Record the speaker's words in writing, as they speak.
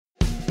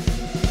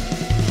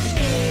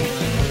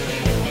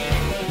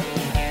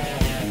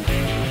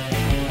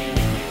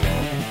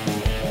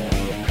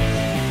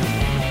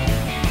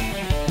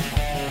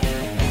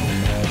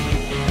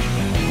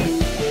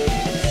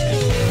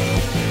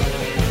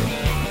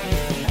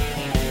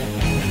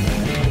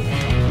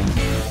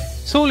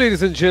So,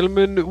 ladies and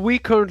gentlemen, we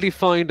currently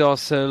find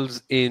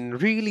ourselves in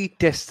really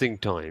testing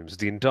times.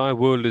 The entire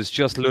world is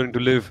just learning to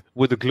live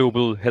with the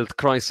global health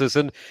crisis,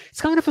 and it's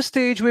kind of a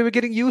stage where we're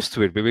getting used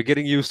to it, where we're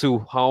getting used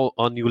to how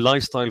our new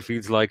lifestyle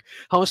feels like,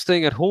 how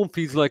staying at home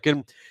feels like.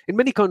 And in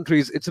many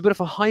countries, it's a bit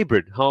of a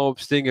hybrid, how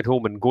staying at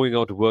home and going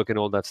out to work and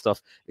all that stuff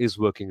is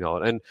working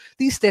out. And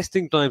these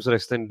testing times are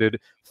extended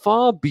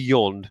far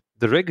beyond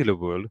the regular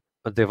world,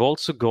 but they've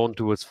also gone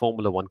towards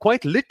Formula One,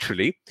 quite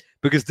literally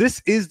because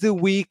this is the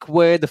week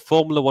where the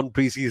Formula One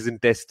preseason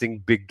testing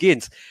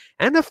begins.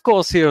 And of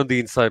course, here on the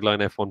Inside Line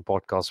F1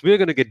 podcast, we're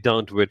going to get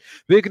down to it.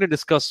 We're going to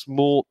discuss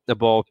more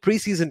about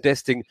preseason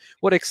testing,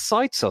 what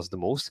excites us the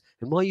most,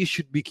 and why you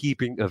should be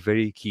keeping a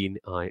very keen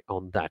eye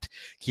on that.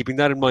 Keeping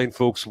that in mind,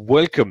 folks,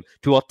 welcome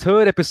to our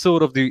third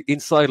episode of the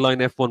Inside Line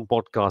F1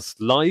 podcast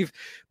live.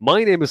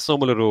 My name is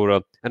Samal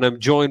Arora, and I'm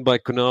joined by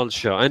Kunal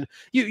Shah. And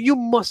you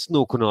must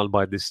know Kunal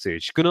by this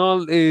stage.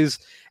 Kunal is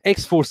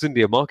X-Force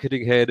India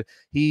marketing head.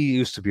 He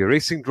used to be a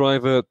racing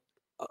driver.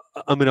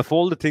 I mean, of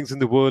all the things in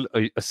the world,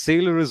 a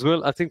sailor as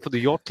well, I think, for the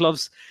yacht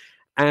clubs,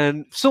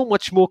 and so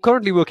much more.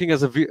 Currently working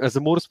as a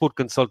motorsport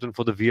consultant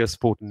for the VIA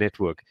Sport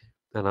Network.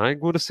 And I'm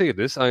going to say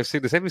this, I say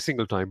this every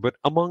single time, but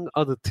among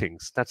other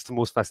things, that's the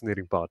most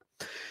fascinating part.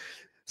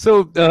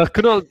 So,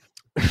 Kunal,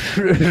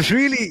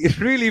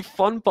 really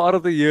fun part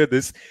of the year.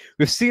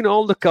 We've seen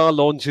all the car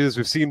launches,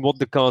 we've seen what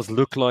the cars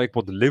look like,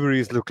 what the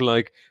liveries look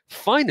like.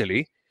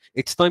 Finally,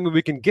 it's time when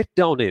we can get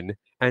down in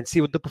and see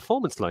what the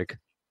performance like.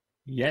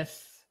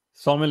 Yes,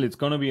 Somil, it's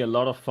going to be a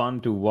lot of fun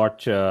to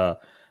watch the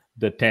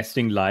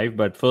testing live.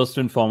 But first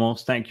and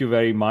foremost, thank you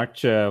very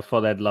much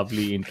for that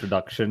lovely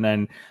introduction.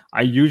 And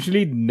I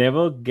usually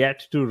never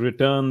get to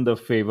return the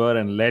favor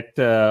and let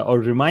or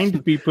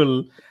remind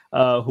people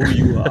who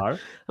you are.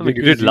 I mean,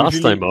 you did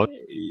last time out.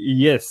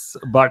 Yes,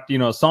 but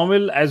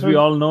Somil, as we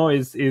all know,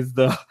 is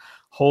the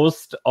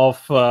host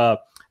of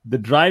the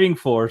Driving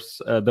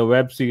Force, the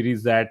web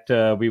series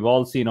that we've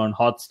all seen on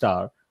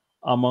Hotstar,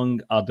 among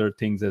other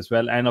things as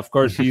well. And of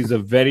course, he's a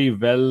very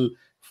well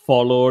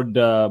followed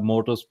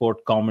motorsport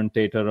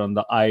commentator on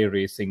the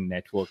iRacing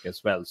network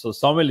as well. So,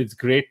 Samuel, it's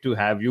great to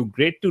have you.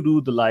 Great to do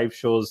the live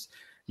shows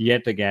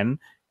yet again.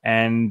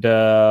 And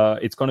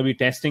it's going to be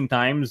testing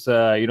times.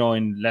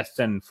 In less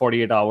than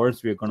 48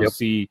 hours, we're going to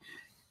see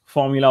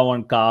Formula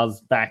One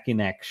cars back in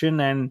action.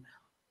 And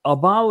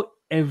about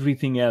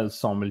everything else,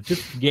 Samuel,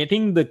 just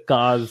getting to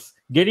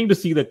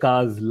see the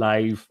cars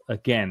live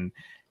again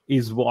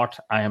is what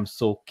I am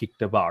so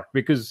kicked about,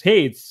 because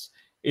hey,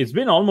 it's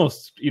been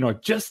almost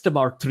just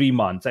about 3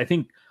 months. I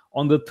think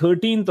on the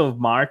 13th of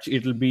March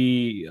it'll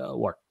be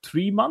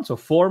 3 months or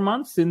 4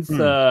 months since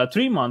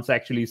 3 months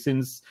actually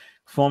since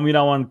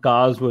Formula One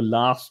cars were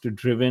last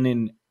driven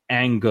in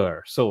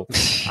anger. So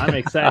I'm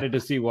excited to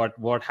see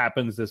what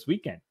happens this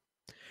weekend.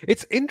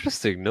 It's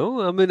interesting,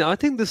 no? I mean, I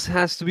think this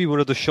has to be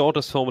one of the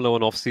shortest Formula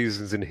One off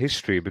seasons in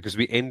history, because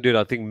we ended,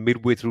 I think,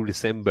 midway through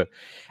December,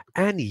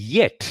 and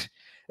yet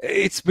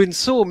it's been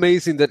so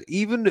amazing that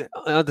even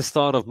at the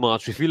start of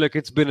March, we feel like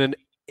it's been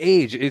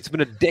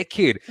a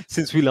decade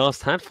since we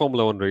last had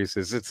Formula One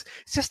races. It's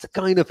just the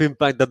kind of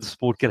impact that the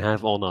sport can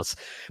have on us.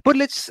 But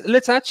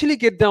let's actually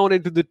get down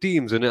into the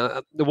teams and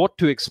what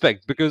to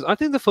expect, because I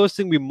think the first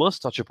thing we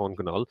must touch upon,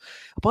 Kunal,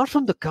 apart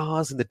from the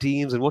cars and the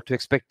teams and what to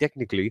expect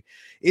technically,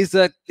 is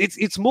that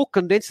it's more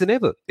condensed than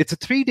ever. It's a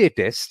 3-day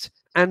test.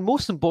 And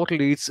most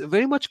importantly, it's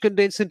very much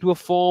condensed into a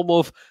form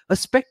of a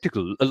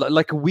spectacle,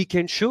 like a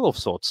weekend show of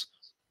sorts.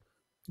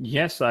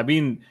 Yes, I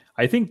mean,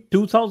 I think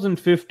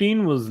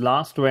 2015 was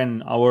last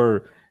when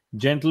our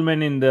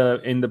gentleman in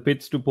the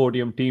Pits to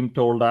Podium team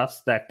told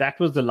us that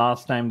was the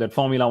last time that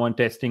Formula One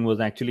testing was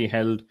actually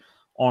held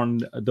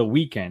on the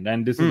weekend,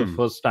 and this is the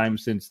first time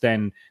since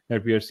then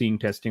that we are seeing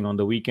testing on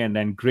the weekend.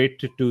 And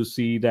great to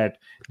see that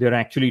they're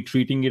actually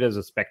treating it as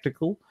a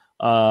spectacle.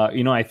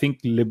 I think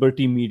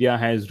Liberty Media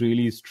has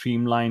really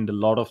streamlined a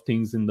lot of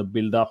things in the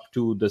build up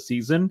to the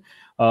season.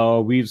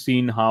 We've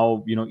seen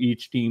how,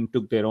 each team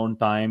took their own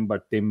time,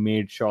 but they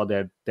made sure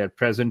that their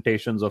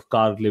presentations of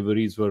car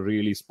liveries were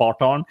really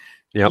spot on.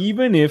 Yep.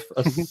 Even if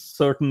a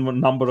certain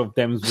number of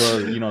them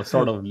were,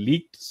 sort of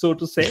leaked, so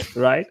to say,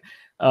 right?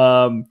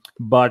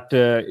 But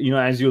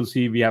as you'll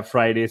see, we have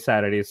Friday,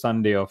 Saturday,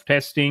 Sunday of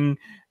testing.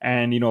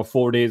 And,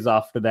 4 days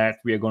after that,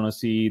 we are going to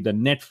see the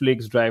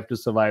Netflix Drive to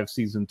Survive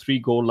Season 3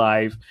 go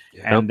live.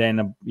 Yep. And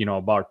then,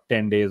 about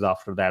 10 days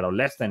after that, or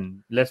less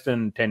than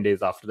 10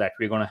 days after that,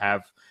 we're going to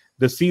have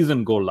the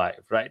season go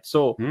live, right?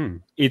 So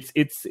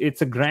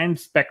it's a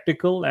grand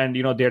spectacle. And,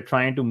 they're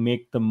trying to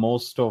make the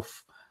most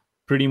of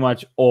pretty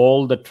much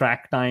all the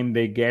track time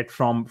they get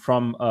from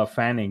a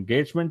fan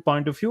engagement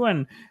point of view.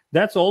 And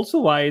that's also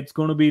why it's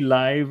going to be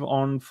live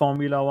on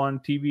Formula One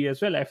TV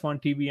as well,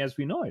 F1 TV as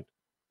we know it.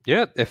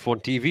 Yeah,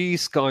 F1 TV,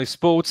 Sky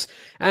Sports.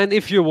 And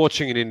if you're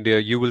watching in India,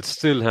 you will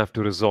still have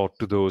to resort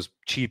to those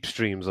cheap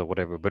streams or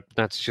whatever. But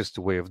that's just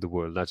the way of the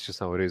world. That's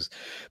just how it is.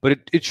 But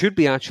it should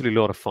be actually a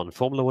lot of fun.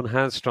 Formula One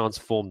has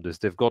transformed this.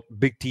 They've got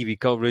big TV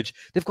coverage.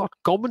 They've got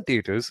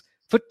commentators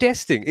for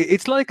testing.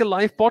 It's like a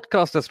live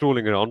podcast that's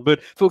rolling around.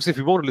 But folks, if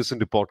you want to listen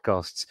to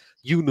podcasts,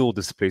 you know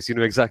this place. You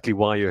know exactly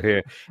why you're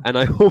here, and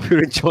I hope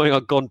you're enjoying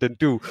our content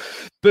too.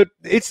 But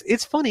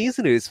it's funny,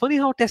 isn't it? It's funny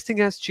how testing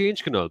has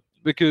changed, Kunal,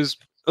 because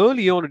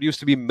early on it used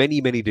to be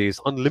many days,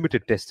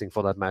 unlimited testing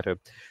for that matter.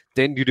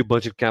 Then due to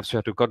budget caps, we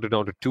had to cut it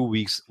down to 2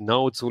 weeks.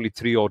 Now it's only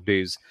 3 odd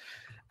days,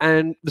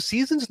 and the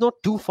season's not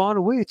too far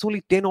away. It's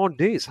only 10 odd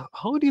days.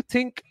 How do you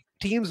think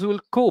teams will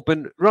cope?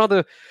 And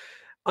rather,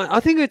 I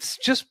think it's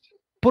just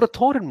put a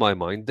thought in my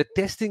mind that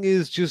testing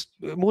is just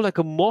more like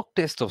a mock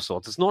test of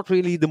sorts. It's not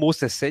really the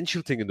most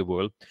essential thing in the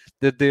world,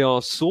 that they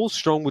are so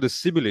strong with the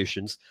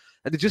simulations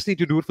and they just need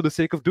to do it for the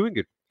sake of doing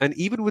it. And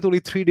even with only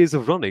 3 days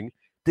of running,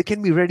 they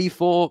can be ready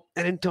for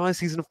an entire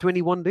season of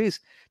 21 days,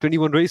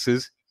 21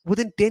 races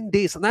within 10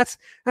 days. And that's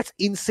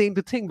insane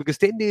to think, because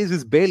 10 days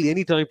is barely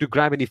any time to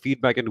grab any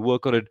feedback and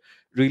work on it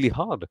really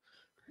hard.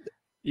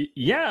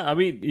 Yeah, I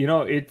mean,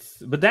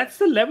 but that's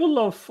the level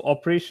of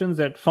operations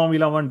that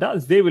Formula One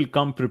does. They will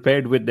come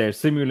prepared with their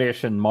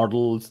simulation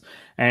models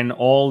and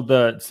all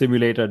the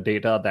simulator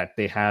data that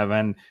they have.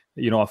 And,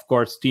 of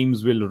course,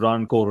 teams will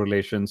run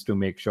correlations to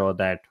make sure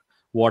that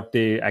what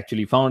they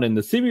actually found in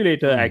the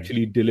simulator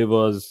actually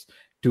delivers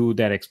to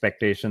their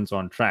expectations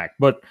on track.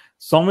 But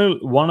Samuel,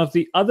 one of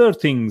the other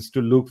things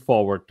to look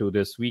forward to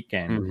this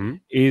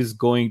weekend is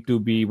going to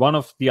be one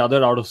of the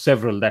other out of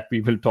several that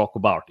we will talk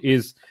about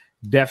is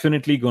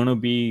definitely going to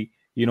be,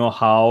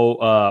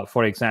 how,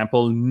 for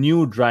example,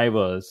 new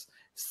drivers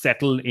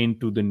settle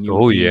into the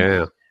new team.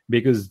 Yeah.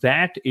 Because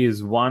that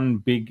is one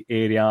big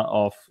area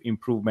of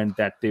improvement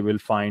that they will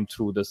find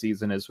through the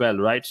season as well,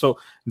 right? So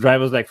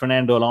drivers like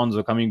Fernando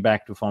Alonso coming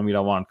back to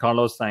Formula One,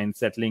 Carlos Sainz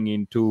settling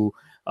into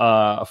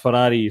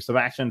Ferrari,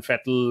 Sebastian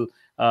Vettel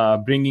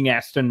bringing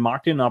Aston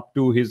Martin up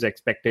to his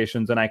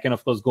expectations. And I can,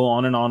 of course, go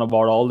on and on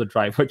about all the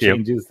driver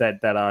changes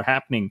that are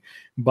happening.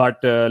 But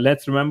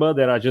let's remember,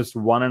 there are just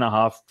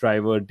 1.5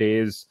 driver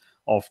days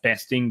of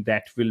testing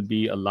that will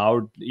be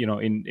allowed.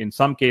 In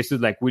some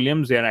cases, like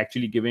Williams, they're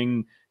actually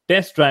giving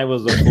test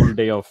drivers a full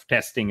day of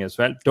testing as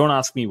well. Don't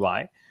ask me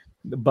why.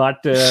 But,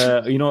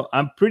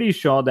 I'm pretty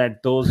sure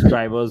that those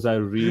drivers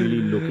are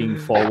really looking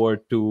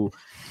forward to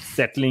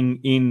settling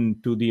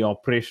into the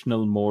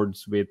operational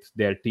modes with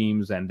their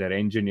teams and their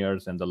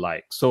engineers and the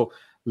like. So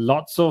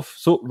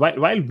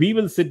while we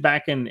will sit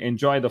back and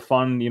enjoy the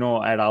fun,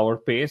 at our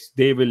pace,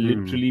 they will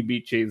literally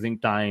be chasing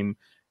time,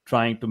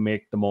 trying to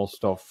make the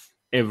most of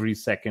every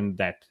second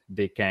that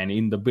they can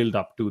in the build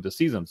up to the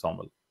season,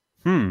 Samuel.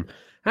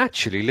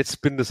 Actually, let's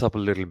spin this up a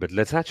little bit.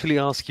 Let's actually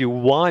ask you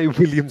why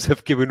Williams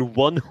have given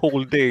one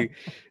whole day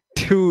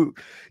to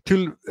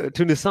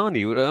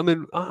Nissany. I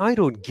mean, I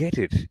don't get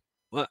it.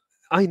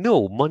 I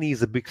know money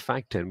is a big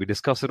factor, and we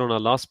discussed it on our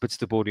last Pits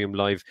to Podium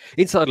live,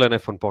 Inside Line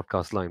F1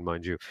 podcast line,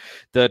 mind you,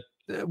 that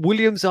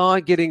Williams are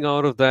getting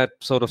out of that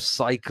sort of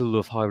cycle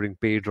of hiring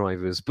paid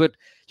drivers. But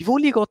you've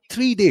only got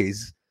 3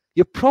 days.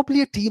 You're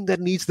probably a team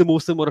that needs the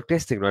most amount of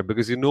testing, right?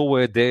 Because you know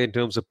where they're in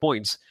terms of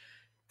points.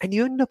 And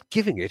you end up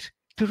giving it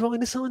to Roy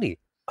Nissany.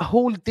 A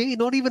whole day,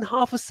 not even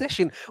half a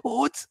session.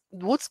 What's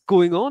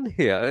going on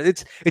here?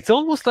 It's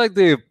almost like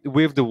they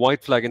waved the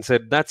white flag and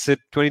said, "That's it.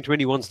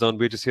 2021's done.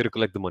 We're just here to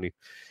collect the money."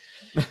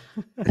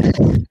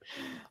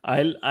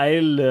 I'll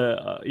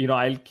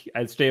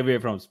stay away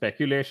from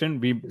speculation.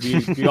 We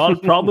all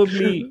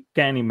probably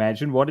can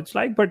imagine what it's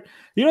like, but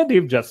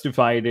they've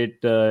justified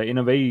it in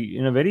a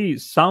very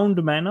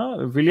sound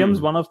manner.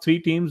 Williams, one of 3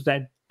 teams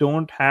that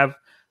don't have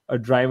a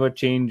driver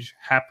change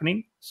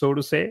happening, so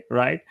to say,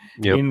 right?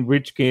 Yep. In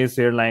which case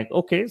they're like,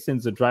 okay,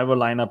 since the driver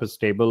lineup is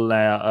stable,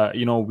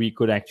 we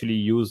could actually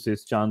use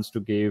this chance to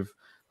give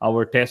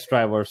our test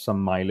drivers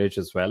some mileage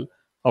as well.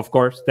 Of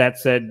course, that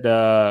said,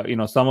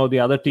 some of the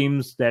other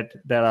teams that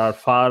are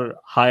far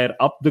higher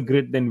up the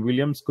grid than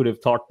Williams could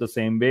have thought the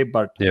same way,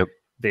 but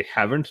they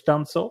haven't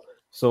done so.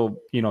 So,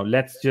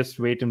 let's just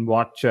wait and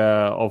watch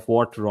of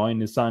what Roy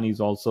Nissany is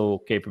also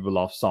capable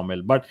of,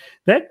 Samuel. But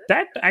that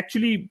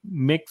actually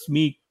makes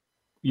me,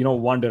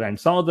 wonder. And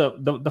some of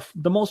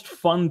the most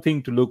fun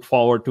thing to look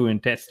forward to in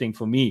testing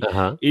for me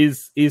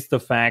is the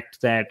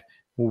fact that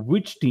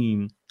which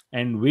team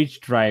and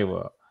which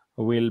driver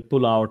will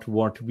pull out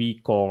what we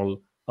call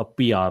a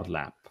PR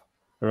lap,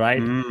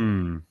 right?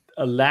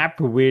 A lap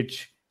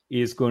which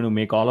is going to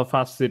make all of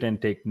us sit and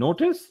take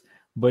notice,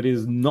 but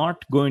is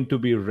not going to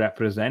be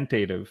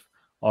representative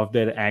of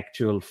their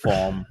actual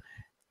form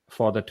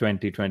for the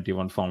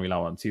 2021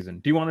 Formula One season.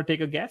 Do you want to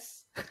take a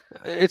guess?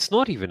 It's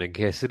not even a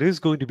guess. It is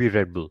going to be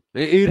Red Bull.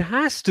 It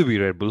has to be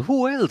Red Bull.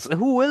 Who else?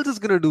 Who else is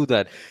going to do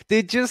that?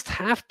 They just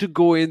have to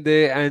go in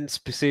there and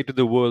say to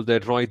the world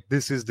that, right,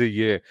 this is the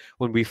year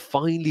when we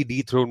finally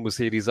dethrone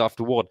Mercedes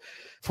after what?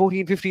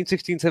 14, 15,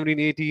 16, 17,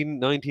 18,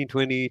 19,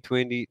 20,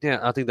 20. Yeah,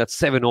 I think that's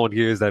 7 odd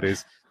years, that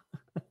is.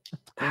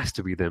 Has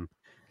to be them.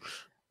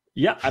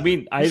 Yeah, I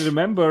mean, I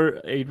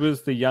remember it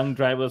was the young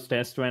drivers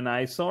test when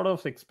I sort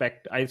of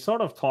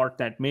thought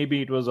that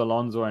maybe it was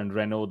Alonso and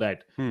Renault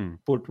that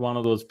put one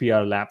of those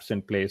PR laps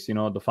in place.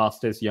 The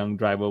fastest young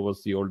driver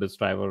was the oldest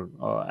driver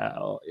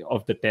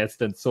of the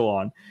test and so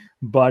on.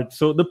 But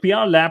so the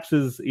PR lapse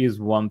is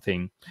one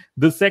thing.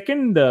 The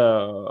second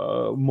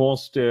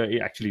most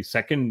actually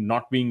second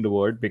not being the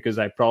word, because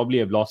I probably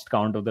have lost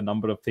count of the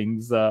number of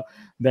things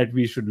that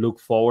we should look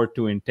forward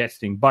to in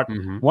testing. But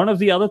Hmm. one of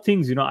the other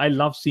things, I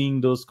love seeing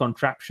those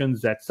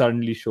contraptions that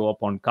suddenly show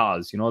up on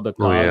cars. The Oh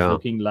cars yeah.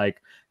 looking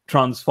like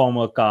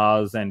transformer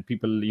cars, and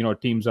people,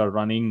 teams are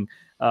running.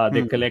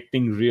 They're Hmm.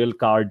 collecting real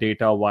car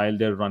data while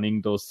they're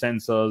running those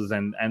sensors,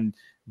 and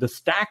the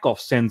stack of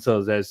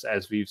sensors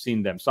as we've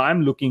seen them. So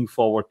I'm looking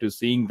forward to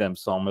seeing them,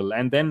 Somil.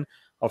 And then,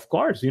 of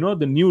course,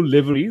 the new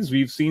liveries,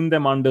 we've seen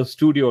them under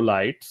studio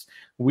lights.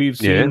 We've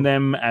Yeah. seen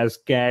them as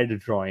CAD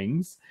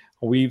drawings.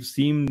 We've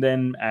seen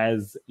them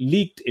as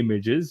leaked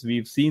images.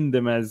 We've seen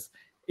them as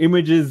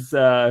images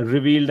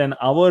revealed an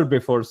hour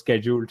before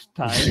scheduled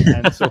time,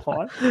 and so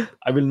on.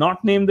 I will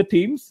not name the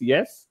teams,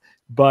 yes,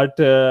 but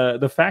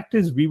the fact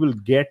is we will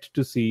get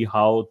to see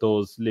how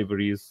those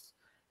liveries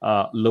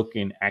look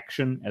in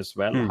action as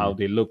well, how Hmm.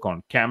 they look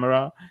on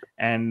camera,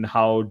 and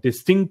how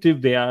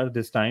distinctive they are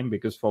this time.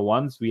 Because for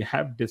once, we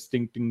have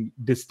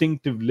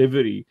distinctive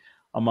livery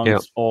Yeah.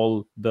 amongst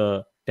all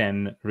the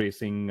 10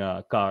 racing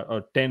car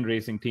or 10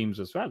 racing teams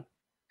as well.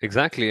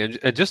 Exactly, and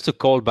just to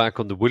call back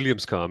on the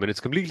Williams car, I mean,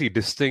 it's completely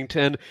distinct.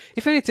 And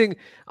if anything,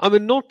 I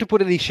mean, not to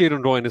put any shade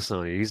on Roy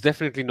Nissany, he's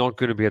definitely not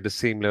going to be at the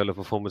same level of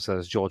performance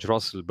as George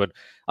Russell. But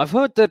I've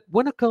heard that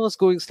when a car is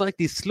going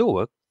slightly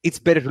slower, it's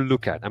better to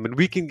look at. I mean,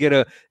 we can get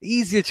a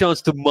easier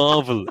chance to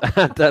marvel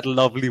at that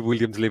lovely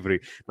Williams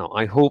livery. Now,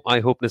 I hope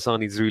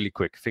Nissany's really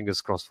quick.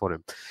 Fingers crossed for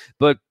him.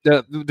 But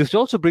this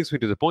also brings me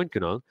to the point,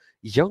 Kunal.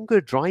 Younger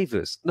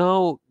drivers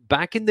now,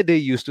 back in the day,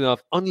 you used to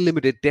have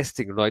unlimited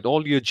testing, right?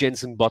 All your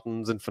Jensen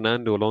Buttons and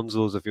Fernando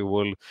Alonso's of your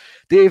world,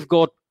 they've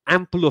got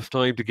ample of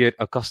time to get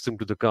accustomed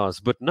to the cars.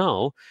 But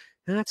now,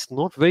 that's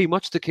not very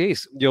much the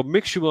case. Your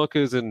Mick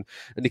Schumachers and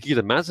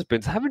Nikita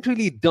Mazepins haven't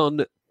really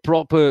done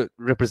proper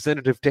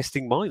representative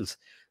testing miles.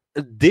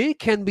 They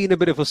can be in a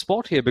bit of a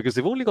spot here because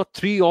they've only got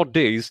 3 odd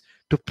days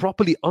to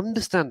properly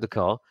understand the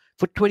car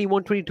for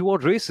 21, 22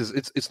 odd races.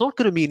 It's not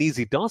going to be an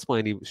easy task by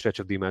any stretch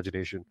of the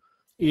imagination.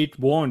 It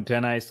won't,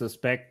 and I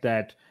suspect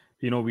that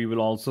we will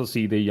also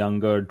see the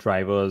younger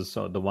drivers,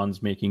 or the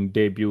ones making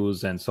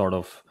debuts and sort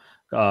of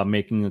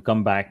making a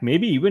comeback.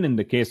 Maybe even in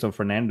the case of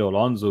Fernando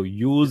Alonso,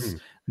 use Hmm.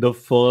 the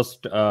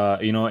first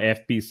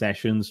FP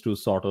sessions to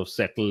sort of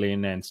settle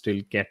in and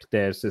still get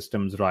their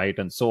systems right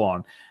and so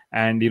on.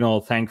 And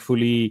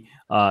thankfully,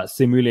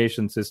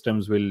 simulation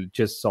systems will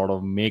just sort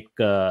of make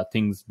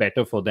things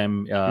better for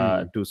them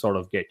Hmm. to sort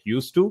of get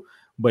used to.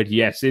 But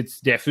yes,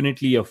 it's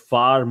definitely a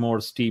far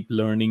more steep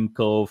learning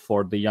curve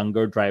for the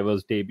younger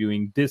drivers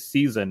debuting this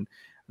season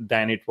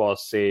than it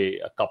was, say,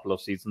 a couple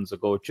of seasons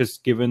ago,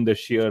 just given the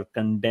sheer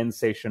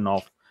condensation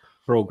of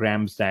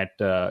programs that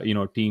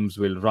teams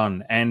will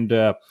run. And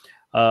uh,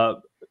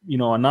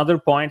 another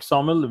point,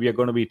 Somil, we are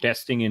going to be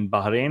testing in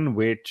Bahrain,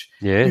 which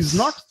is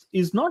not Yes.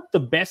 is not the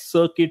best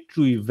circuit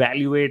to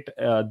evaluate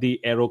the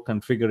aero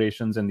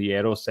configurations and the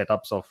aero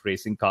setups of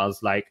racing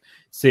cars, like,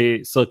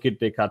 say, Circuit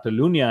de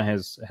Catalunya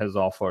has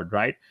offered,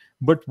 right?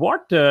 But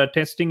what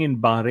testing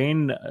in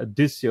Bahrain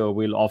this year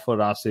will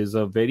offer us is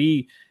a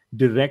very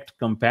direct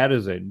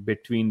comparison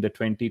between the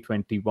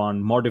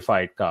 2021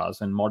 modified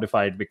cars, and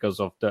modified because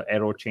of the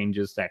aero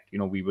changes that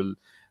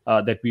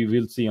we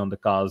will see on the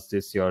cars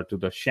this year, to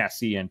the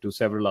chassis and to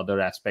several other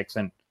aspects.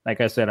 And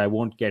like I said, I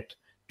won't get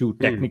too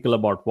Hmm. technical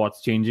about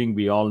what's changing.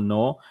 We all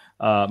know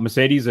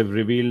Mercedes have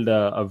revealed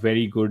a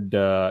very good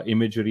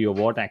imagery of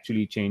what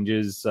actually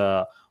changes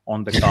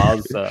on the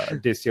cars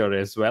this year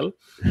as well.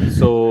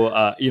 So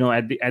at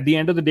the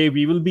end of the day,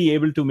 we will be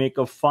able to make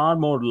a far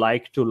more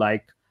like to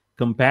like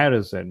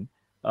comparison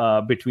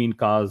between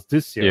cars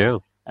this year Yeah.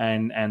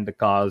 and the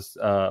cars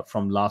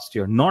from last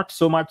year. Not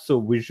so much so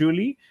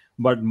visually,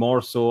 but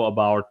more so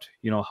about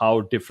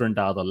how different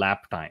are the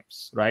lap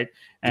times, right?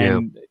 Yeah.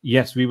 And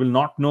yes, we will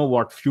not know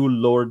what fuel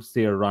loads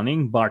they are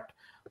running, but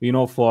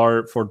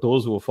for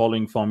those who are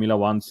following Formula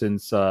One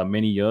since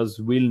many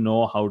years, will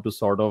know how to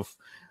sort of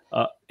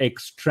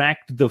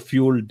extract the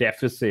fuel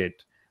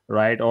deficit,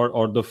 right,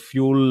 or the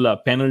fuel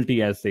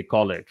penalty, as they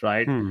call it,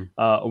 right, Hmm.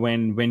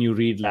 when you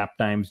read lap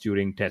times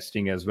during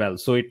testing as well.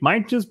 So it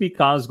might just be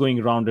cars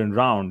going round and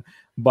round,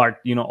 but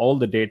all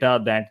the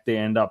data that they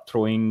end up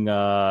throwing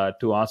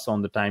to us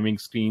on the timing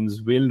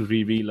screens will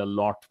reveal a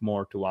lot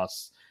more to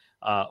us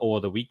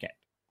over the weekend.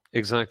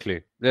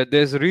 Exactly.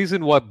 There's a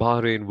reason why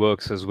Bahrain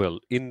works as well.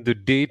 In the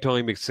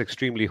daytime, it's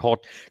extremely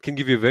hot, can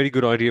give you a very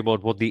good idea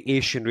about what the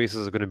Asian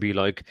races are going to be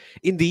like.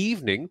 In the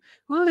evening,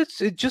 well,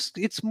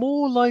 it's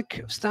more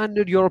like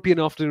standard European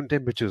afternoon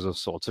temperatures of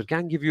sorts. It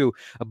can give you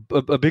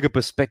a bigger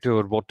perspective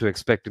of what to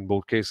expect in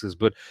both cases.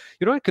 But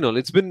you're right, Kunal.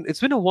 It's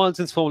been a while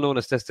since Formula One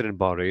has tested in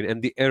Bahrain,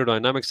 and the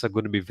aerodynamics are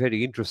going to be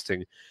very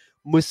interesting.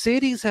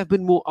 Mercedes have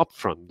been more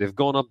upfront. They've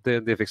gone up there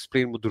and they've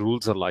explained what the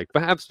rules are like.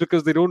 Perhaps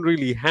because they don't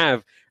really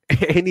have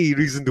any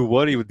reason to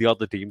worry with the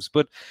other teams.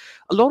 But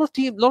a lot of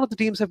the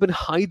teams have been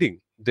hiding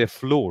their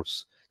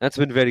floors. That's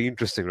been very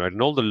interesting, right?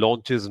 And all the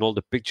launches and all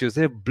the pictures,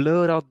 they've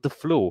blurred out the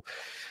flow.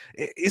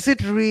 Is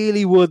it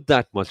really worth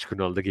that much,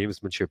 Kunal, the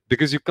gamesmanship?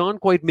 Because you can't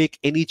quite make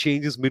any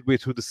changes midway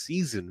through the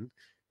season.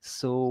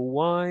 So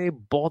why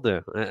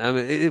bother? I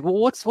mean,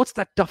 what's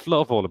that tough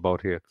love all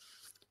about here?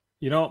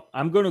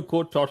 I'm going to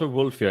quote Toto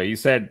Wolff here. He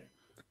said,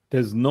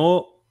 "There's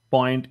no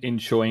point in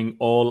showing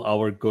all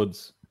our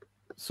goods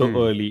so Hmm.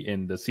 early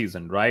in the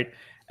season, right?"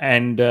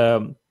 And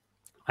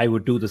I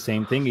would do the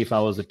same thing if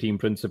I was a team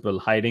principal,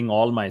 hiding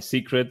all my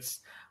secrets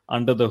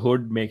under the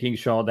hood, making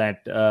sure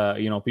that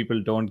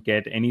people don't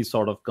get any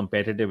sort of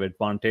competitive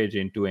advantage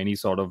into any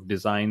sort of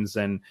designs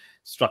and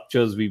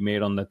structures we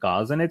made on the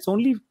cars. And it's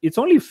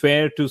only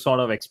fair to sort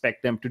of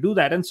expect them to do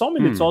that. And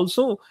Somin, it's Hmm.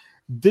 also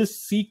this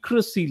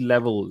secrecy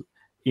level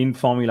in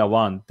Formula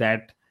One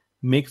that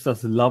makes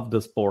us love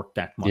the sport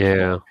that much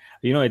Yeah.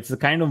 more. It's the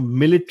kind of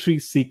military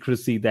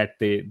secrecy that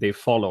they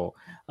follow.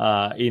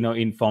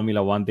 In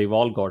Formula One, they've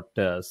all got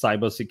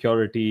cyber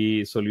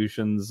security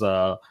solutions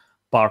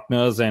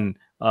partners, and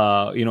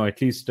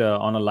at least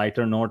on a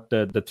lighter note,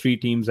 the three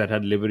teams that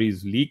had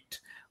liveries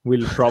leaked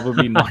will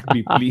probably not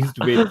be pleased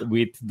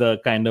with the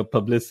kind of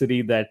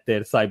publicity that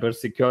their cyber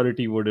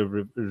security would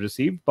have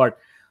received. But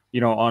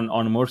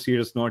on a more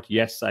serious note,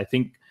 yes, I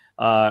think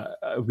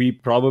we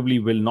probably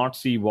will not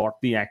see what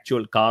the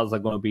actual cars are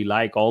going to be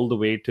like all the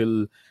way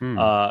till Hmm.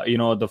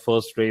 the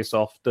first race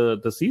of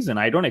the season.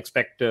 I don't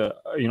expect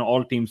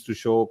all teams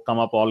to come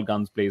up all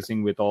guns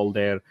blazing with all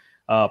their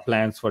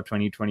plans for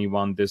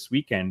 2021 this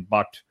weekend,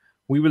 but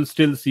we will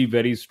still see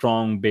very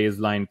strong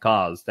baseline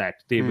cars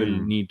that they will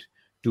Hmm. need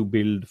to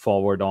build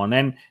forward on.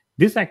 And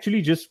this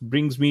actually just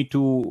brings me to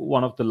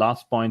one of the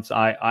last points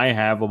I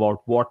have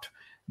about what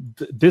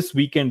this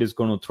weekend is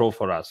going to throw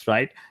for us,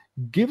 right?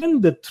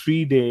 Given the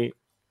 3-day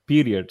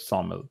period,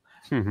 Somil,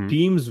 Hmm.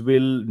 teams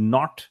will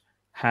not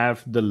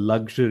have the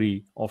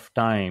luxury of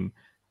time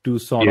to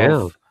sort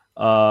Yeah.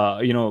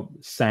 of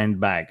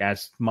sandbag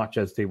as much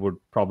as they would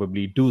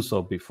probably do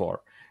so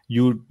before.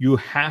 You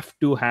have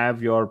to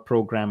have your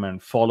program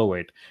and follow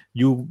it.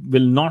 You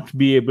will not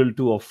be able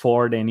to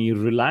afford any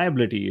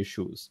reliability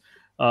issues.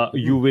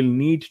 You Hmm. will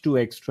need to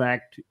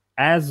extract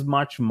as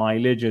much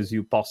mileage as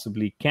you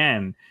possibly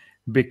can,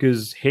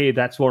 because hey,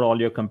 that's what all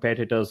your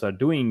competitors are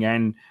doing.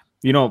 And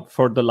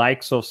for the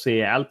likes of,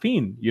 say,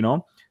 Alpine,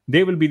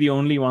 they will be the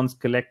only ones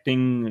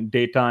collecting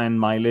data and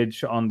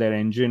mileage on their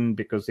engine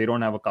because they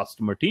don't have a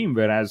customer team.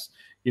 Whereas,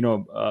 we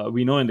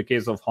know in the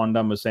case of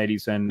Honda,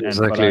 Mercedes, and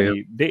Exactly. Yeah.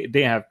 Ferrari,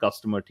 they have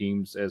customer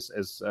teams as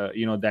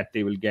that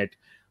they will get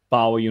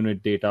power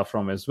unit data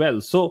from as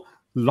well. So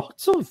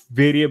lots of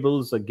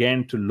variables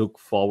again to look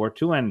forward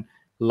to. And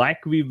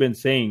like we've been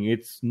saying,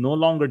 it's no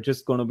longer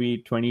just going to be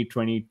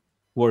 2020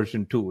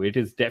 version 2. It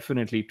is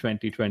definitely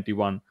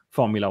 2021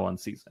 Formula One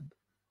season.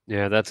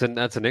 Yeah, that's an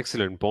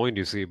excellent point,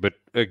 you see. But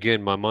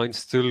again, my mind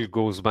still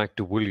goes back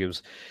to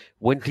Williams.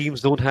 When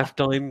teams don't have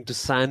time to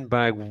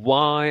sandbag,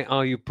 why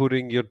are you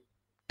putting your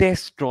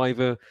test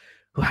driver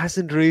who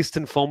hasn't raced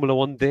in Formula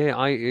One there?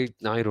 I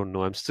don't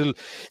know. I'm still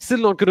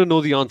not going to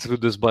know the answer to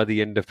this by the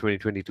end of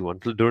 2022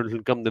 until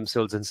Durham come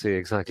themselves and say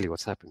exactly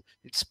what's happened.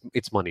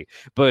 It's money,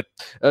 but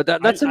I'll,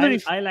 that's a I'll,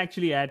 very I'll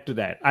actually add to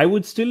that. I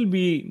would still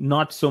be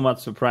not so much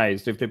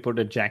surprised if they put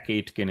a Jack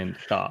Aitken in the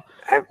car,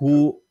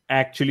 who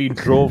actually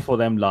drove for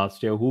them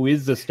last year, who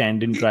is the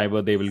stand-in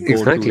driver they will go to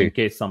in exactly.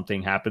 case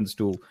something happens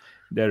to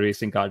their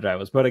racing car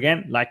drivers. But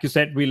again, like you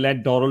said, we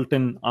let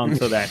Doralton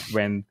answer that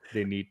when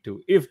they need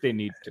to, if they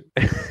need to.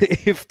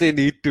 If they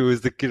need to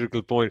is the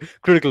critical point.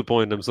 Critical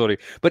point. I'm sorry,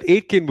 but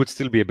Aitken would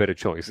still be a better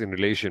choice in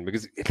relation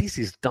because at least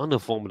he's done a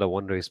Formula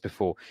One race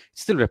before.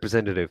 It's still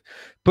representative.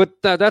 But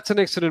that's an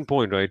excellent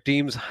point, right?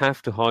 Teams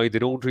have to hide. They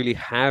don't really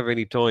have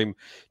any time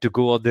to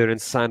go out there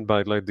and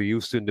sandbag like they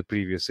used to in the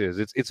previous years.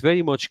 It's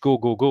very much go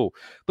go go.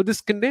 But this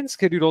condensed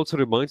schedule also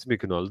reminds me,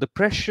 Kunal, the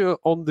pressure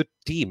on the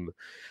team.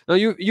 Now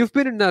you've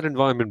been in that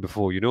environment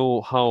before. You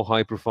know how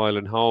high profile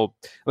and how,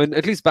 I mean,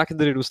 at least back in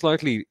the day, it was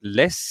slightly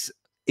less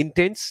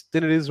intense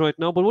than it is right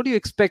now. But what do you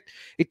expect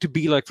it to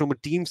be like from a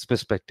team's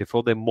perspective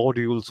for their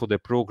modules, for their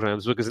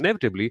programs? Because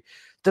inevitably,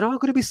 there are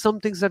going to be some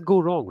things that go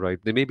wrong, right?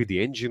 There may be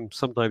the engine,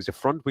 sometimes the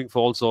front wing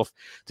falls off,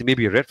 there may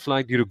be a red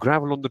flag due to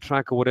gravel on the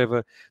track or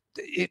whatever.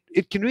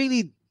 It can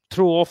really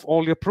throw off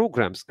all your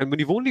programs. And when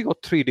you've only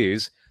got 3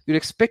 days, you're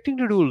expecting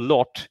to do a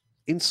lot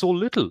in so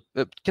little.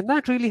 Can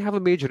that really have a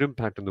major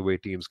impact on the way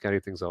teams carry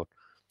things out?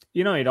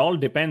 It all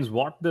depends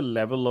what the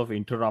level of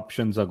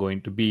interruptions are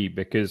going to be,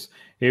 because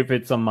if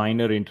it's a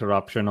minor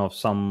interruption of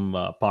some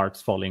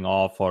parts falling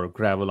off or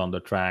gravel on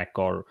the track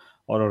or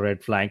a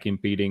red flag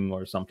impeding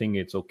or something,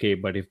 it's okay.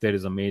 But if there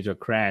is a major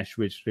crash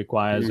which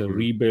requires a Mhm.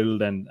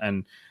 rebuild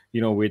and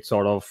which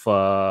sort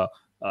of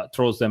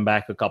throws them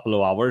back a couple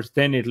of hours,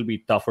 then it'll be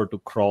tougher to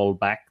crawl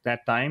back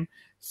that time.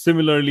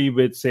 Similarly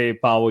with, say,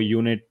 power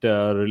unit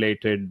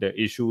related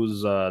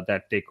issues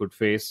that they could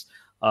face,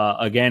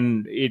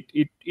 again,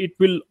 it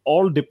will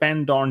all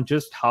depend on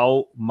just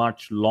how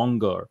much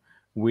longer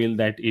will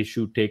that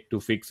issue take to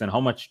fix, and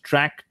how much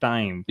track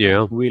time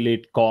Yeah. will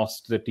it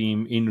cost the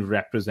team in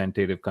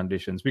representative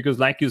conditions? Because,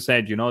 like you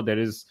said,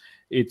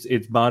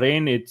 it's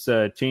Bahrain,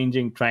 it's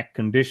changing track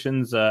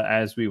conditions,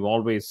 as we've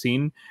always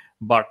seen.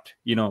 But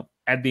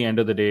at the end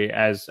of the day,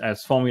 as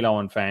Formula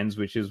One fans,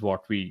 which is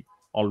what we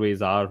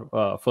always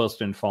are,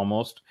 first and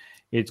foremost,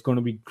 it's going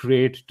to be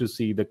great to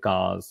see the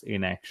cars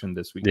in action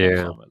this weekend,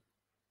 Yeah. Soumil.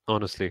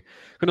 Honestly,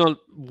 Kunal,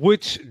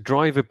 which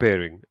driver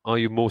pairing are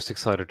you most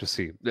excited to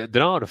see?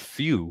 There are a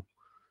few,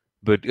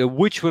 but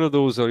which one of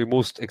those are you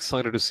most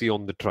excited to see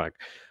on the track?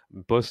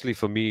 Personally,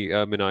 for me,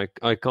 I mean,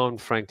 I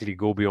can't frankly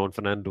go beyond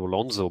Fernando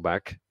Alonso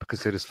back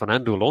because it is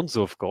Fernando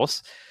Alonso, of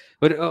course.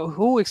 But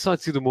who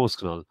excites you the most,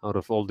 Kunal, out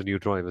of all the new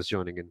drivers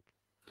joining in?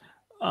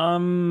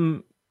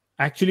 Um,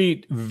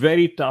 Actually,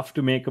 very tough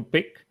to make a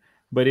pick.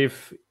 But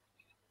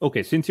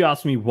okay, since you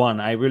asked me one,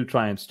 I will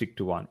try and stick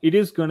to one. It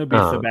is going to be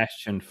Ah,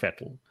 Sebastian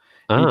Vettel.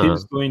 It ah,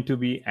 is going to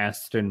be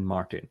Aston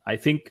Martin. I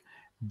think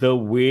the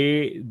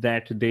way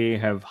that they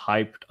have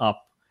hyped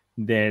up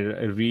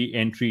their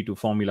re-entry to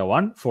Formula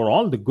One, for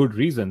all the good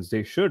reasons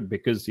they should,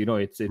 because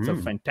it's a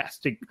hmm,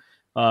 fantastic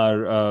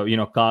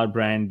car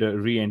brand,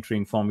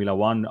 re-entering Formula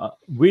One,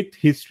 with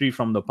history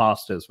from the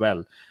past as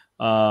well.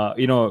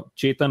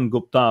 Chetan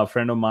Gupta, a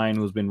friend of mine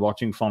who's been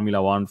watching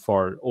Formula One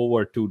for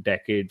over 2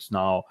 decades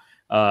now,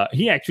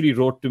 he actually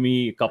wrote to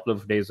me a couple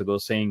of days ago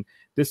saying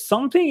there's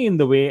something in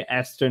the way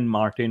Aston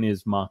Martin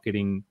is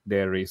marketing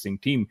their racing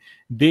team.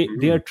 They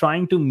hmm. are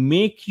trying to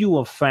make you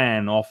a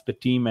fan of the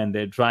team and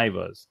their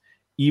drivers,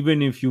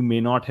 even if you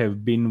may not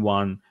have been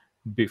one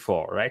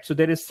before, right? So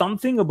there is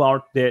something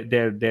about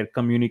their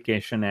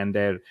communication and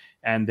their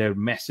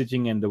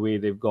messaging and the way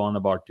they've gone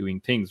about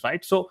doing things,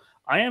 right? So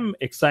I am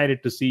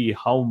excited to see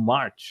how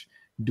much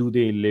do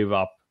they live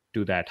up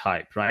to that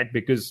hype, right?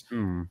 Because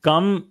Hmm.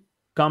 come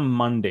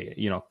Monday,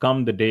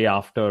 come the day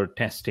after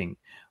testing,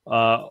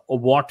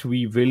 what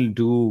we will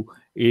do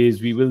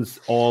is we will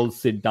all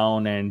sit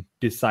down and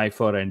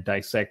decipher and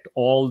dissect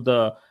all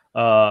the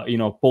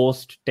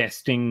post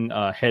testing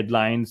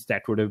headlines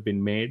that would have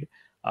been made.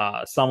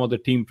 Some of the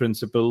team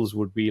principals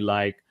would be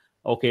like,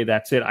 okay,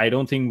 that's it, I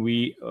don't think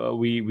we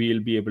will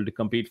be able to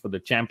compete for the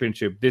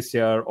championship this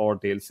year. Or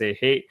they'll say,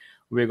 hey,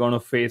 we're going to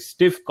face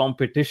stiff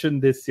competition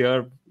this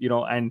year,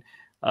 and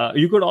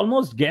you could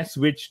almost guess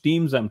which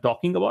teams I'm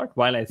talking about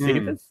while I say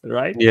Hmm. this,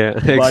 right? Yeah,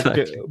 But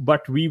exactly.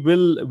 but we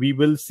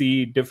will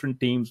see different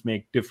teams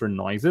make different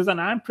noises,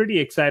 and I'm pretty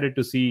excited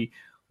to see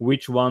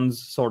which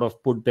ones sort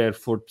of put their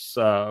foot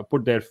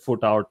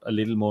out a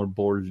little more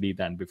boldly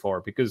than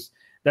before, because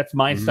that's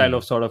my style Hmm.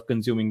 of sort of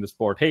consuming the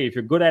sport. Hey, if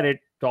you're good at it,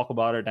 talk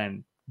about it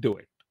and do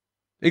it.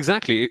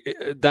 Exactly.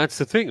 That's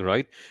the thing,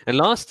 right? And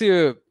last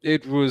year,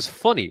 it was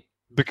funny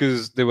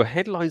because there were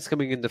headlines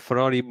coming in that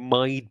Ferrari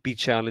might be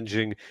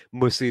challenging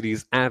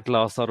Mercedes at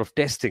last out of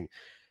testing.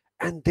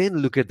 And then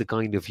look at the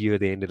kind of year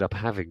they ended up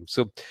having.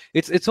 So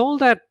it's all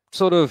that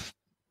sort of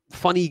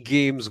funny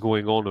games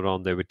going on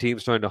around there with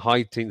teams trying to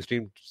hide things,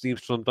 teams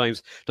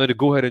sometimes trying to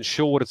go ahead and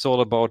show what it's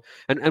all about.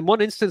 And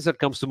one instance that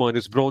comes to mind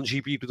is Braun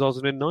GP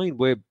 2009,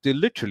 where they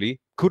literally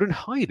couldn't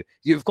hide.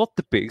 You've got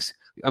the pace.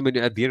 I mean,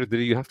 at the end of the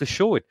day, you have to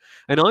show it.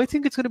 And I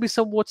think it's going to be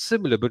somewhat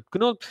similar. But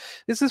Kunal,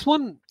 there's this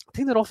one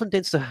thing that often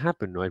tends to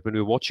happen, right, when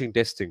we're watching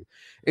testing.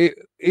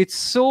 It's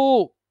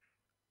so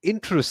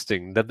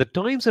interesting that the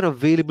times are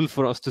available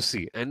for us to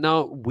see, and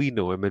now we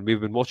know, I mean, we've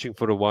been watching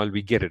for a while,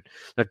 we get it,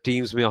 that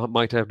teams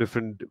might have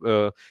different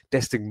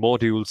testing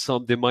modules.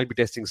 Some they might be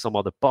testing some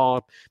other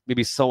part,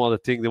 maybe some other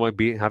thing, they might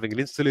be having an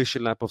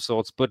installation lap of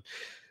sorts. But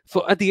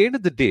for at the end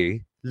of the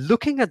day,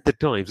 looking at the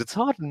times, it's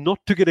hard not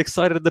to get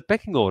excited at the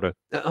pecking order.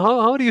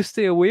 How do you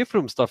stay away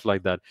from stuff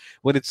like that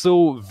when it's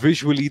so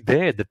visually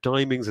there, the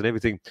timings and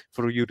everything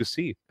for you to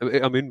see?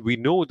 I mean, we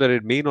know that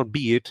it may not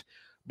be it,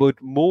 but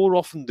more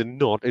often than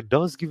not, it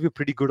does give you a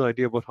pretty good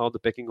idea about how the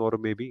pecking order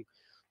may be.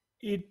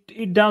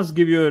 It does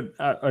give you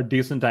a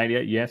decent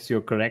idea. Yes,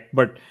 you're correct.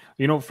 But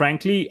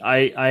frankly,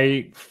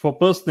 I for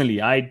personally,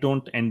 I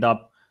don't end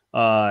up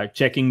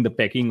checking the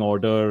pecking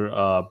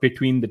order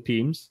between the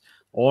teams.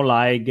 All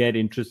I get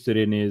interested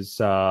in is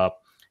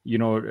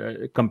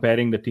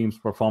comparing the team's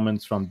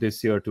performance from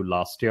this year to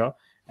last year.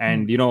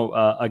 And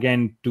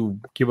again, to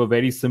give a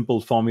very simple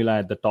formula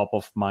at the top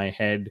of my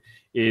head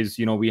is,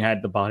 we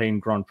had the Bahrain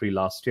Grand Prix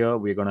last year.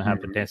 We're going to have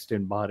the Mhm. test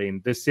in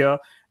Bahrain this year,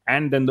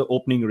 and then the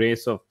opening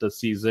race of the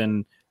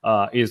season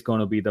is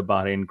going to be the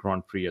Bahrain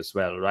Grand Prix as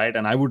well, right?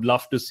 And I would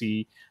love to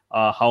see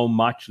how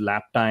much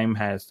lap time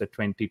has the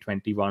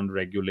 2021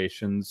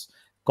 regulations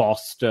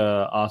cost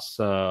us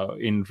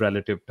in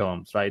relative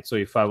terms, right? So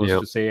if I was Yeah.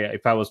 to say,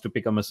 if I was to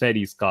pick a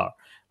Mercedes car,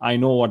 I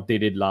know what they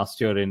did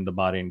last year in the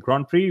Bahrain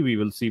Grand Prix. We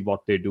will see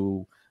what they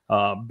do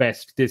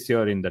best this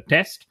year in the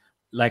test.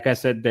 Like I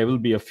said, there will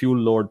be a fuel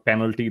load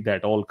penalty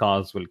that all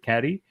cars will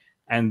carry.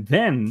 And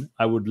then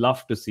I would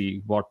love to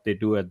see what they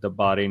do at the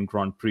Bahrain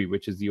Grand Prix,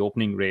 which is the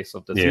opening race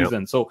of the Yeah.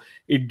 season. So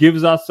it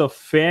gives us a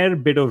fair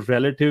bit of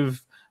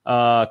relative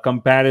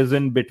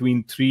comparison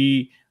between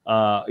three,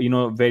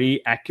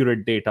 very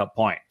accurate data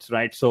points,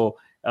 right? So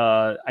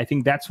I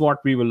think that's what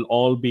we will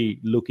all be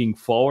looking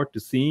forward to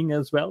seeing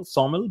as well,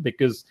 Somil,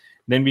 because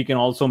then we can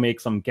also make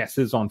some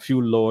guesses on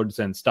fuel loads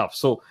and stuff.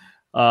 So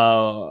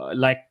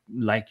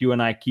like you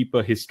and I keep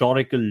a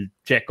historical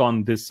check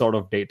on this sort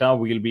of data,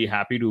 we'll be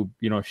happy to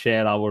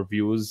share our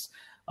views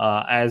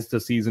as the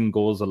season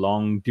goes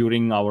along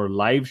during our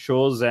live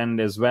shows and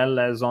as well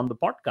as on the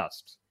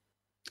podcasts.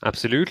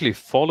 Absolutely.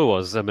 Follow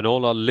us. I mean,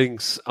 all our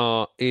links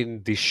are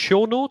in the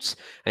show notes.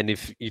 And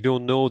if you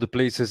don't know the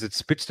places,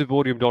 it's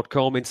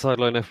pitchtopodium.com, Inside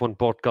Line F1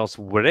 podcast,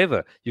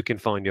 wherever you can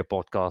find your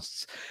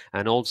podcasts,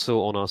 and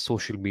also on our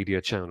social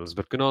media channels.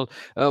 But Kunal,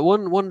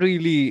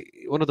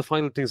 one of the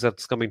final things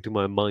that's coming to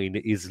my mind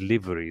is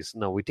liveries.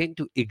 Now, we tend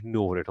to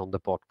ignore it on the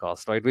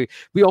podcast, right?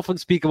 We often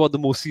speak about the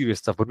more serious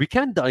stuff, but we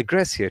can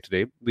digress here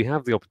today. We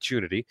have the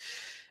opportunity.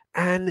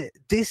 And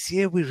this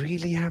year, we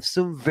really have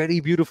some very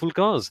beautiful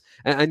cars.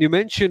 And you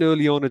mentioned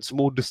early on, it's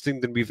more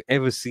distinct than we've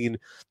ever seen.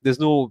 There's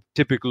no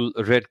typical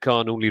red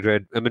car and only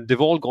red. I mean,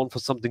 they've all gone for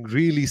something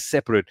really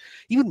separate.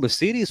 Even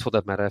Mercedes, for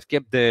that matter, have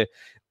kept their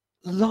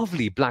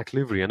lovely black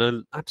livery, and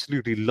I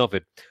absolutely love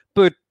it.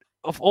 But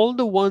of all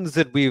the ones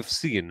that we've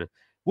seen,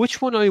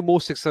 which one are you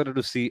most excited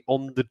to see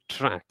on the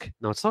track?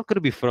 Now, it's not going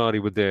to be Ferrari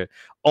with their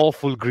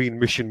awful green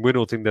mission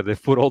winnow thing that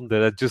they've put on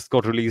there that just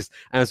got released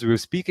as we were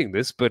speaking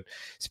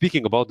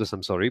about this,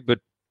 I'm sorry. But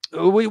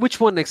which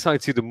one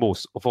excites you the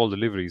most of all the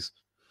liveries?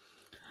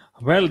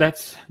 Well,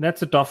 that's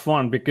a tough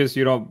one because,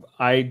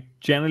 I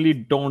generally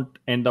don't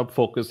end up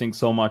focusing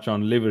so much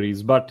on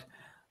liveries, but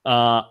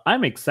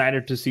I'm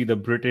excited to see the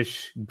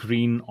British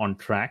green on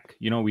track.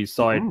 We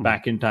saw it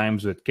back in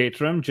times with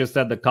Caterham, just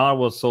that the car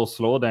was so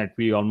slow that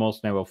we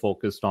almost never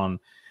focused on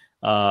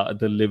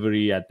the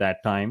livery at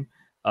that time.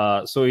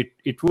 So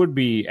it would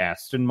be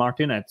Aston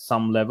Martin at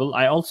some level.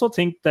 I also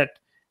think that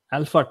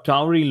Alpha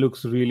Tauri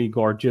looks really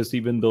gorgeous,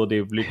 even though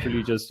they've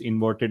literally just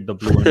inverted the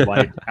blue and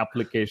white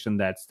application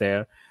that's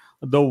there.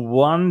 The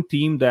one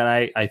team that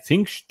I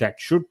think that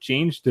should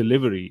change the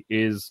livery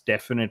is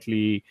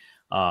definitely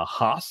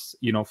Haas,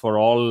 for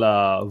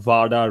all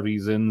VADA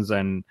reasons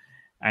and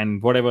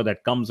whatever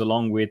that comes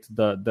along with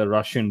the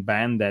Russian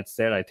ban that's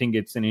there. I think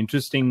it's an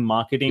interesting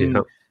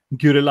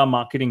guerrilla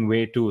marketing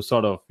way to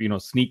sort of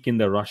sneak in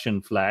the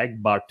Russian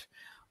flag. But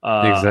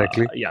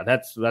exactly,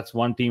 that's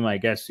one team I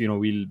guess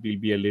we'll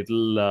be a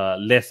little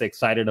less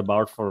excited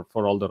about for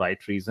all the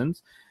right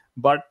reasons.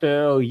 But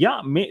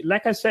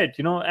like I said,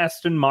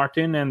 Aston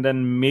Martin and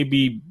then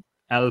maybe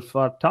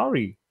Alpha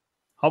Tauri.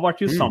 How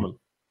about you, Samuel?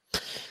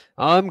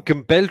 I'm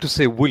compelled to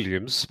say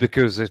Williams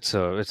because it's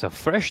a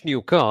fresh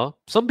new car.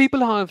 Some people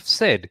have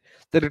said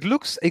that it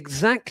looks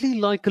exactly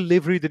like a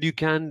livery that you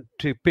can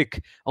to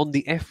pick on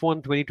the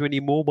F1 2020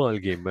 mobile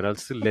game, but I'll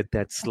still let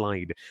that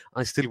slide.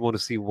 I still want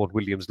to see what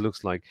Williams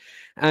looks like.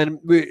 And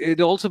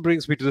it also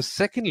brings me to the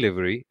second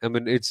livery. I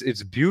mean,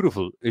 it's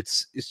beautiful.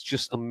 It's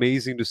just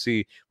amazing to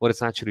see what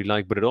it's actually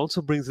like, but it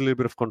also brings a little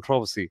bit of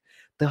controversy.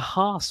 The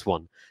Haas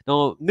one.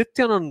 Now,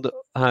 Nityanand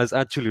has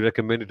actually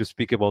recommended to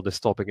speak about this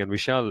topic, and we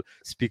shall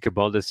speak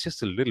about this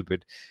just a little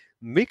bit.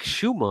 Mick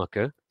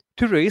Schumacher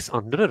to race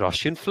under a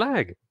Russian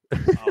flag.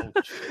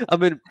 I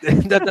mean,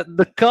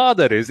 the car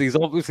that is, he's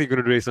obviously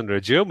going to race under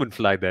a German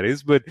flag, that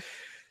is, but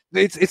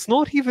it's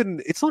not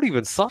even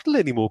subtle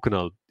anymore,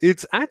 Kunal.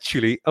 It's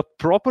actually a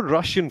proper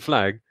Russian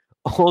flag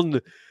on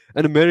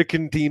an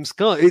American team's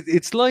car.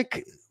 It's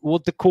like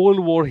what the Cold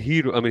War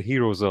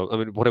heroes are. I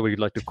mean, whatever you'd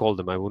like to call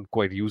them. I won't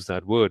quite use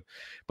that word,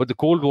 but the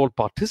Cold War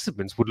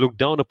participants would look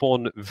down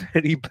upon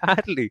very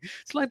badly.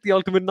 It's like the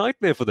ultimate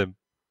nightmare for them.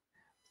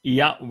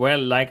 Yeah,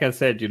 well, like I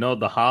said,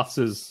 the Haas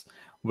is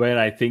where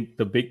I think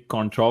the big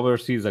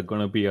controversies are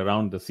going to be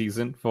around the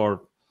season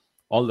for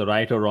all the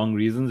right or wrong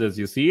reasons as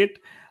you see it.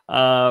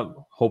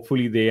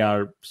 Hopefully they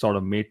are sort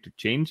of made to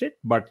change it,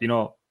 but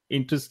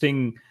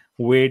interesting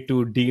way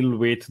to deal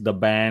with the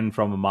ban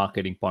from a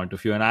marketing point of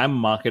view. And I'm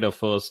marketer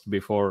first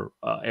before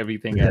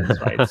everything else,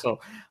 right? So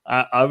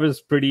I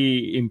was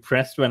pretty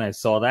impressed when I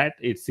saw that.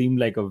 It seemed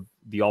like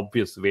the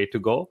obvious way to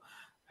go.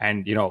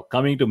 And,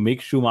 coming to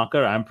Mick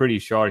Schumacher, I'm pretty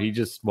sure he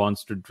just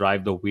wants to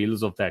drive the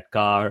wheels of that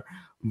car,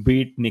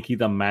 beat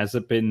Nikita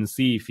Mazepin,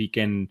 see if he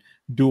can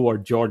do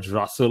what George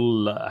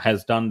Russell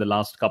has done the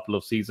last couple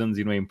of seasons,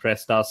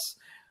 impressed us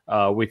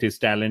with his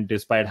talent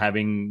despite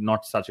having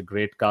not such a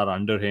great car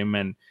under him.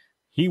 And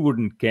he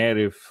wouldn't care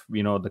if,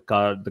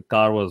 the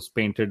car was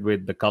painted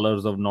with the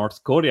colors of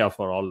North Korea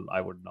for all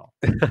I would know.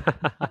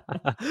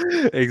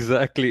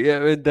 Exactly. Yeah, I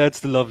mean,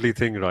 that's the lovely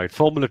thing, right?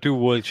 Formula 2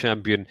 world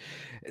champion.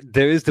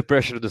 There is the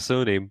pressure of the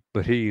surname,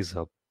 but he's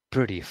a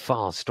pretty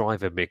fast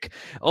driver, Mick.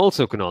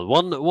 Also, Kunal,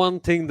 one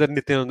thing that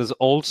Nityanand has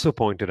also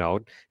pointed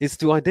out is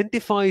to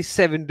identify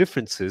 7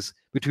 differences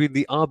between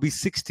the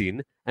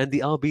RB16 and the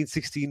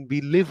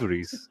RB16B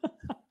liveries.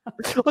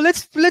 Well,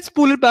 let's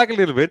pull it back a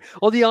little bit.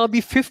 Or the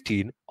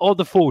RB15, or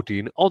the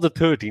 14, or the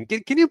 13.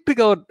 Can you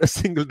pick out a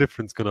single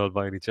difference, Kunal,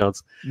 by any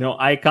chance? No,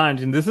 I can't.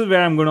 And this is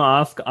where I'm going to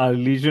ask our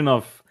legion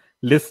of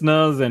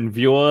listeners and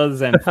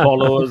viewers and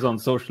followers on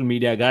social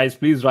media. Guys,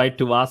 please write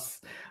to us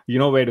You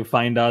know where to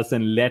find us,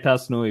 and let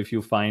us know if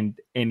you find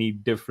any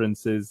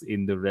differences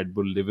in the Red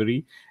Bull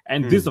livery.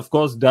 And this, of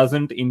course,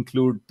 doesn't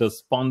include the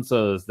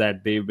sponsors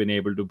that they've been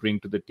able to bring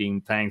to the team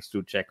thanks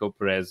to Checo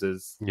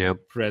Perez's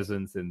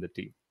presence in the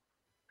team.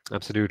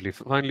 Absolutely.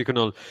 Finally,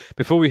 Kunal,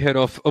 before we head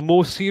off, a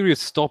more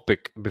serious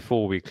topic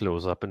before we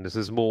close up, and this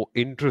is more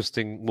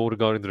interesting, more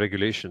regarding the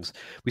regulations.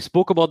 We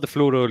spoke about the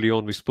floor early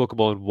on. We spoke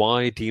about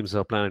why teams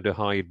are planning to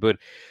hide, but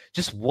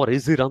just what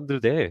is it under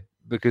there?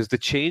 Because the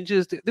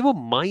changes, they were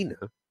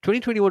minor.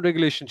 2021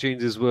 regulation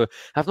changes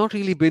have not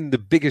really been the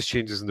biggest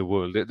changes in the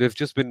world. They've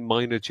just been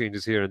minor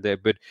changes here and there.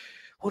 But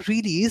what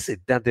really is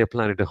it that they're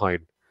planning to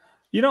hide?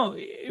 You know,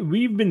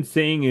 we've been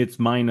saying it's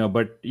minor,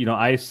 but, you know,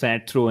 I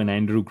sat through an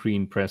Andrew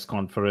Green press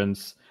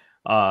conference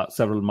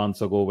several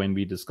months ago when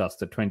we discussed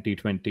the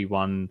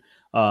 2021,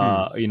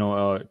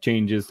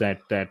 changes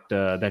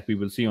that we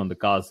will see on the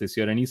cars this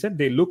year. And he said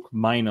they look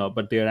minor,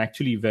 but they're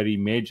actually very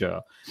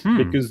major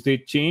because they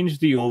change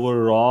the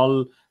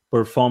overall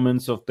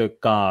performance of the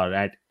car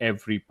at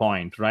every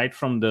point, right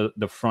from the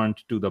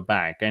front to the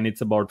back. And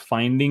it's about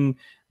finding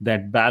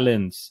that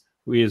balance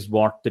is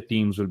what the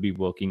teams will be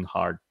working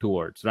hard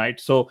towards, right?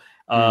 So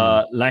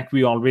like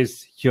we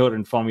always hear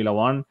in Formula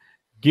One,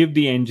 give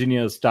the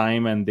engineers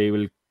time and they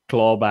will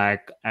claw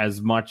back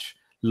as much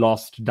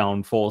lost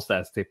downforce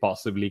as they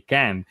possibly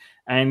can.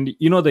 And,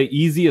 you know, the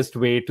easiest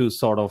way to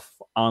sort of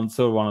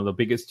answer one of the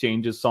biggest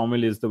changes,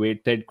 Saumil, is the way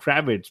Ted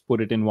Kravitz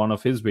put it in one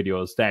of his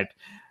videos, that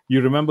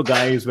you remember,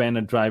 guys, when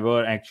a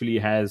driver actually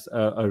has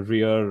a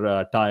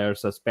rear tire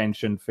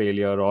suspension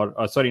failure,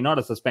 or sorry, not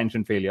a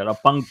suspension failure, a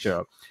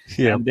puncture,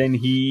 and then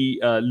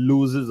he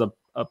loses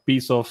a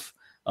piece of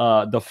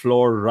the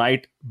floor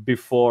right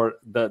before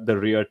the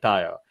rear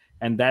tire.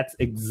 And that's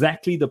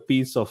exactly the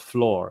piece of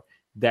floor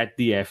that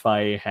the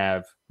FIA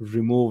have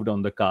removed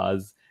on the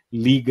cars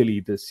legally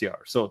this year.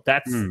 So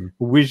that's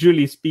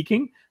visually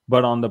speaking.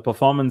 But on the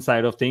performance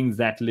side of things,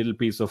 that little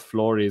piece of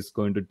floor is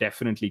going to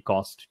definitely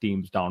cost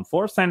teams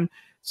downforce. And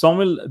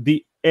Saumil,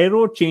 the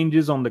aero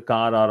changes on the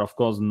car are, of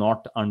course,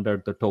 not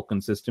under the token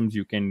systems.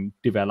 You can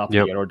develop the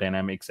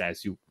aerodynamics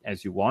as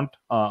you want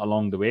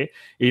along the way.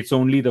 It's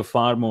only the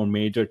far more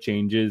major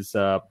changes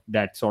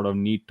that sort of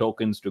need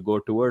tokens to go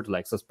towards,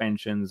 like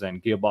suspensions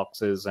and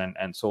gearboxes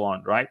and so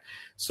on, right?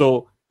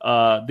 So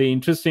the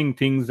interesting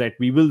things that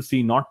we will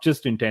see, not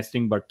just in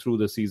testing, but through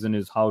the season,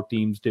 is how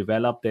teams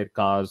develop their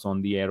cars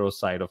on the aero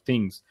side of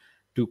things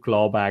to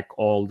claw back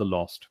all the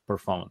lost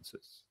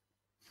performances.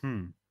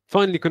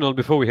 Finally, Kunal,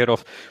 before we head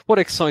off, what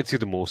excites you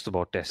the most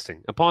about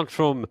testing? Apart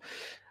from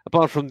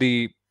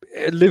the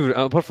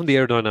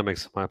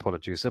aerodynamics, my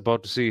apologies,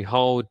 about to see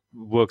how it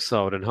works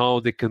out and how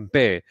they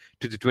compare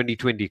to the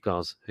 2020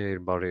 cars here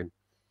in Bahrain.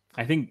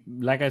 I think,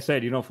 like I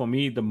said, you know, for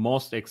me, the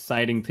most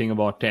exciting thing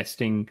about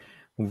testing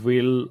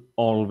will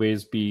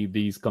always be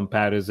these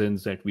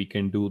comparisons that we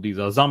can do, these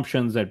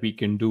assumptions that we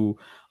can do,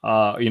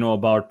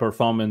 about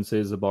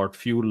performances, about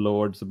fuel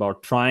loads,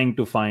 about trying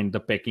to find the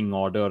pecking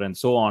order and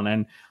so on.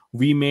 And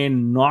we may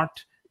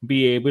not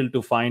be able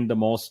to find the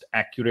most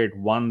accurate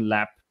one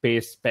lap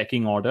pace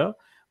pecking order,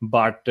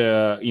 but,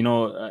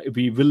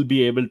 we will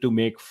be able to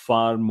make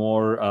far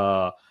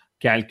more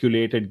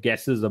calculated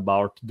guesses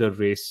about the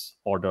race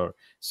order.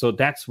 So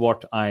that's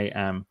what I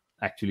am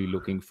actually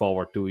looking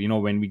forward to,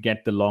 when we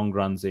get the long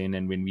runs in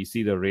and when we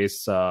see the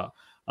race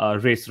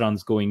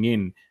runs going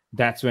in.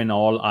 That's when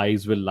all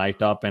eyes will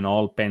light up and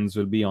all pens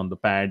will be on the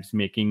pads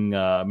making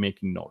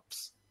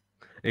notes.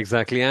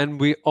 Exactly, and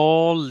we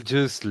all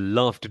just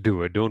love to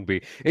do it, don't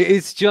we?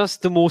 It's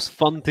just the most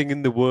fun thing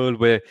in the world,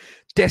 where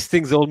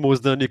testing's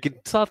almost done. You can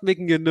start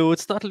making your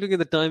notes, start looking at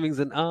the timings,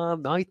 and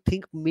I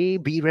think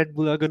maybe Red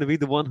Bull are going to be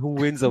the one who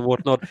wins or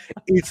whatnot.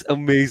 It's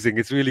amazing.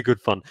 It's really good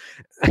fun.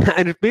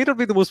 And it may not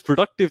be the most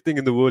productive thing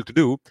in the world to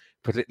do,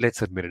 but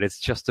let's admit it, it's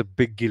just a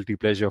big guilty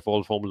pleasure of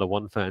all Formula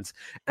One fans.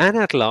 And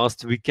at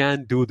last, we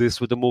can do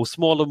this with a more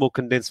smaller, more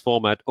condensed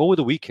format over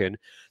the weekend.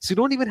 So you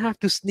don't even have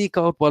to sneak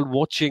out while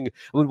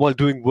while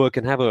doing work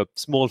and have a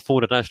small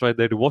phone attached right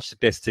there to watch the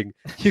testing.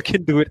 You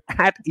can do it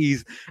at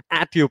ease,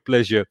 at your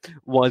pleasure,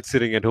 while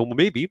sitting at home, or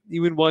maybe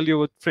even while you're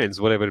with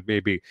friends, whatever it may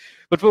be.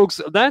 But folks,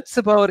 that's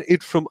about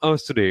it from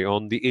us today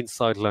on the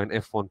Inside Line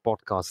F1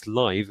 Podcast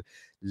Live.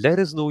 Let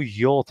us know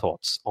your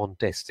thoughts on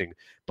testing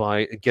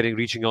by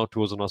reaching out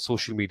to us on our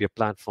social media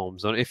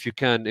platforms. And if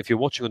you're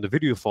watching on the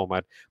video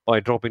format,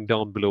 by dropping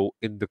down below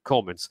in the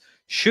comments.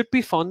 Should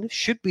be fun,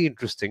 should be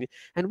interesting,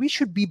 and we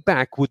should be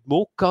back with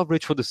more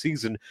coverage for the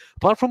season,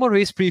 apart from our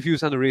race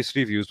previews and the race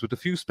reviews, with a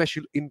few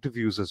special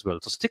interviews as well.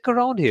 So stick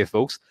around here,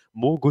 folks.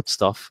 More good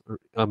stuff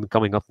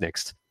coming up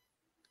next.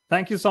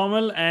 Thank you,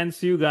 Saumil, and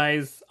see you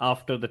guys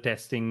after the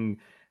testing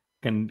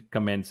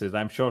commences.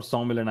 I'm sure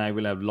Saumil and I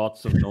will have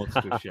lots of notes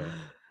to share.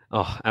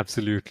 Oh,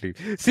 absolutely.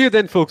 See you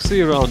then, folks. See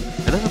you around,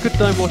 and have a good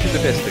time watching the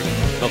testing.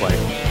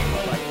 Bye-bye.